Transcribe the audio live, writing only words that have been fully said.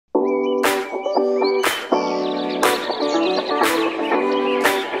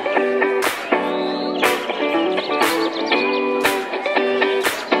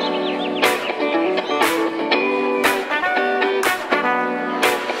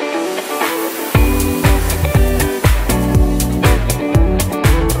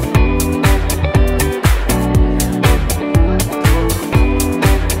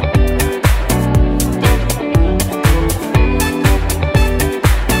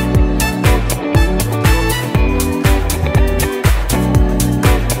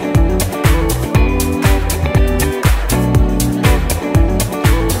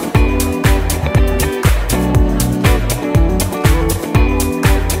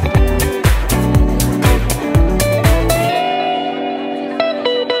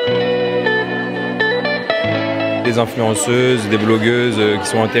des influenceuses, des blogueuses qui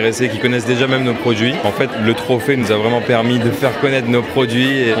sont intéressées, qui connaissent déjà même nos produits. En fait, le trophée nous a vraiment permis de faire connaître nos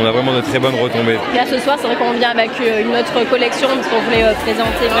produits et on a vraiment de très bonnes retombées. Là ce soir, c'est vrai qu'on vient avec une autre collection parce qu'on voulait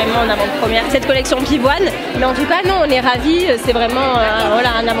présenter vraiment en avant-première cette collection pivoine. Mais en tout cas, non, on est ravis. C'est vraiment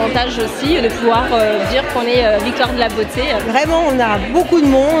voilà, un avantage aussi de pouvoir dire qu'on est victoire de la beauté. Vraiment, on a beaucoup de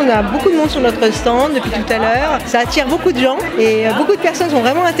monde sur notre stand depuis tout à l'heure. Ça attire beaucoup de gens et beaucoup de personnes sont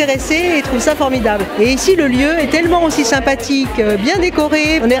vraiment intéressées et trouvent ça formidable. Et ici, le lieu est tellement aussi sympathique, bien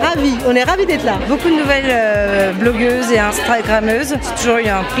décoré. On est ravis d'être là. Beaucoup de nouvelles blogueuses et instagrammeuses. C'est toujours eu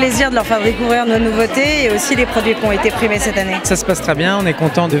un plaisir de leur faire découvrir nos nouveautés et aussi les produits qui ont été primés cette année. Ça se passe très bien, on est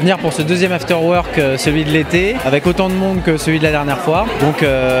content de venir pour ce deuxième AfterWork, celui de l'été, avec autant de monde que celui de la dernière fois. Donc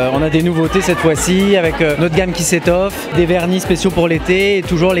on a des nouveautés cette fois-ci, avec notre gamme qui s'étoffe, des vernis spéciaux pour l'été et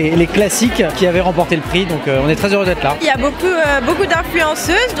toujours les classiques qui avaient remporté le prix. Donc on est très heureux d'être là. Il y a beaucoup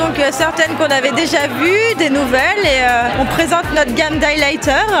d'influenceuses, donc certaines qu'on avait déjà vues, des nouvelles, et on présente notre gamme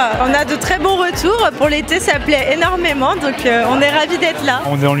d'highlighter. On a de très bons retours. Pour l'été, ça plaît énormément, donc on est ravis d'être là.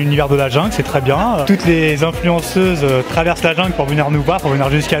 On est dans l'univers de la jungle, c'est très bien. Toutes les influenceuses traversent la jungle pour venir nous voir, pour venir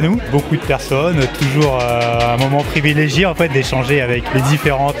jusqu'à nous. Beaucoup de personnes, toujours un moment privilégié en fait d'échanger avec les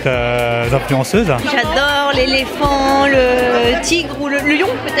différentes influenceuses. J'adore l'éléphant, le tigre ou le lion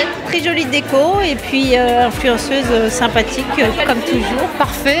peut-être. Très jolie déco et puis influenceuse sympathique comme toujours.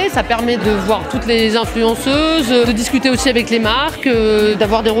 Parfait, ça permet de voir toutes les influenceuses, de discuter aussi avec les marques,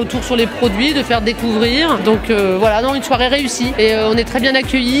 d'avoir des retours sur les produits, de faire découvrir. Donc voilà, non, une soirée réussie. Et on est très bien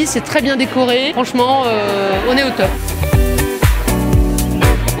accueillis, c'est très bien décoré. Franchement, on est au top.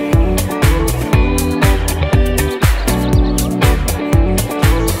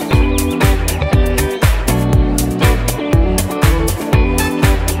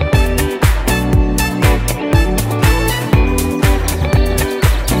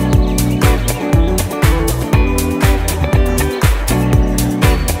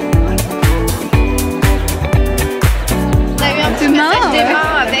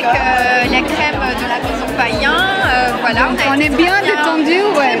 Avec la crème de la maison Païen, voilà. On est bien détendu,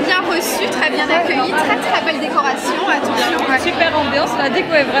 très bien reçu, très bien accueilli, très belle décoration, attention. Super ambiance, la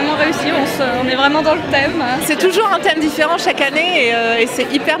déco est vraiment réussie, on est vraiment dans le thème. C'est toujours un thème différent chaque année et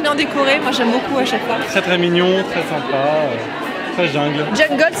c'est hyper bien décoré, moi j'aime beaucoup à chaque fois. Très mignon, très sympa. Très jungle.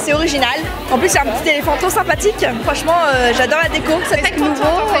 Jungle, c'est original. En plus, c'est un petit éléphant trop sympathique. Franchement, j'adore la déco. C'est très nouveau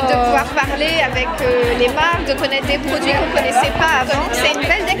en fait de pouvoir parler avec les marques, de connaître des produits qu'on ne connaissait pas avant. C'est une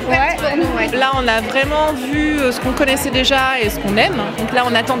belle découverte pour nous. Ouais. Là, on a vraiment vu ce qu'on connaissait déjà et ce qu'on aime. Donc là,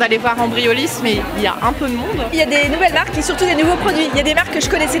 on attend d'aller voir Embryolis, mais il y a un peu de monde. Il y a des nouvelles marques et surtout des nouveaux produits. Il y a des marques que je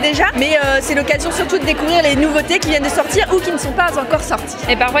connaissais déjà, mais c'est l'occasion surtout de découvrir les nouveautés qui viennent de sortir ou qui ne sont pas encore sorties.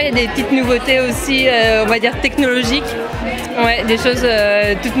 Et parfois, il y a des petites nouveautés aussi, on va dire technologiques. Ouais, des choses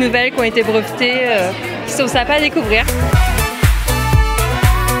toutes nouvelles qui ont été brevetées, qui sont sympas à découvrir.